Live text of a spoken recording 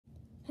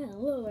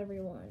Hello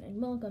everyone,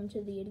 and welcome to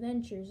the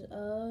adventures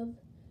of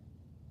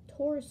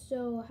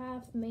Torso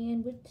Half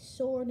Man with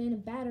sword and a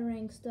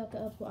batarang stuck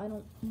up. I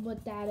don't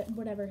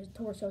whatever his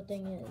torso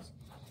thing is.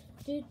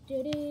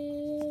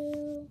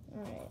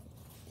 Alright,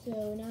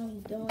 so now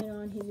he's going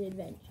on his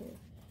adventure.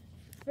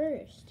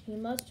 First, he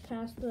must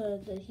pass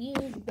the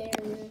huge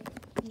barrier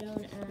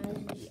known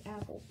as the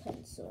Apple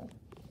Pencil.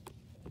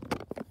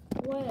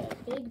 What a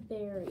big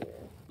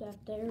barrier that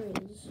there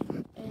is.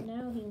 And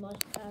now he must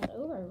pass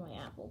over my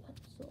Apple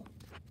Pencil.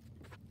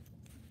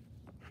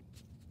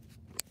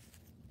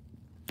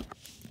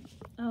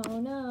 Oh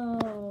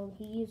no,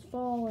 he's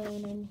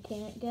fallen and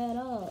can't get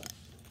up.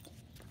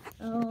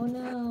 Oh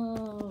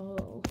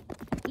no,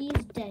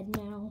 he's dead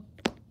now.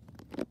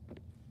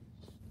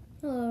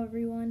 Hello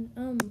everyone,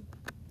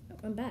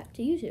 I'm back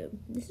to YouTube.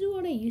 This is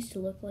what I used to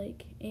look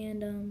like,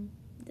 and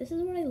this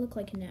is what I look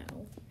like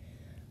now.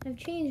 I've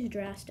changed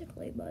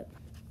drastically, but,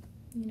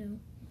 you know.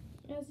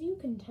 As you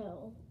can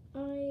tell,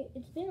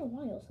 it's been a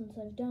while since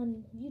I've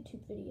done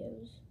YouTube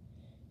videos.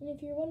 And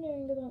if you're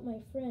wondering about my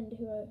friend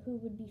who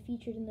would be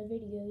featured in the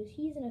videos,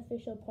 he's an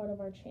official part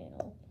of our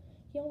channel.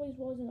 He always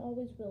was and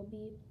always will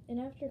be. And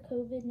after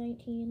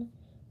COVID-19,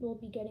 we'll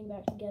be getting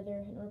back together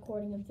and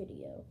recording a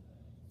video.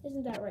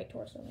 Isn't that right,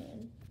 Torso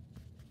Man?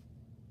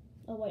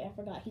 Oh wait, I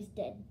forgot, he's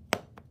dead.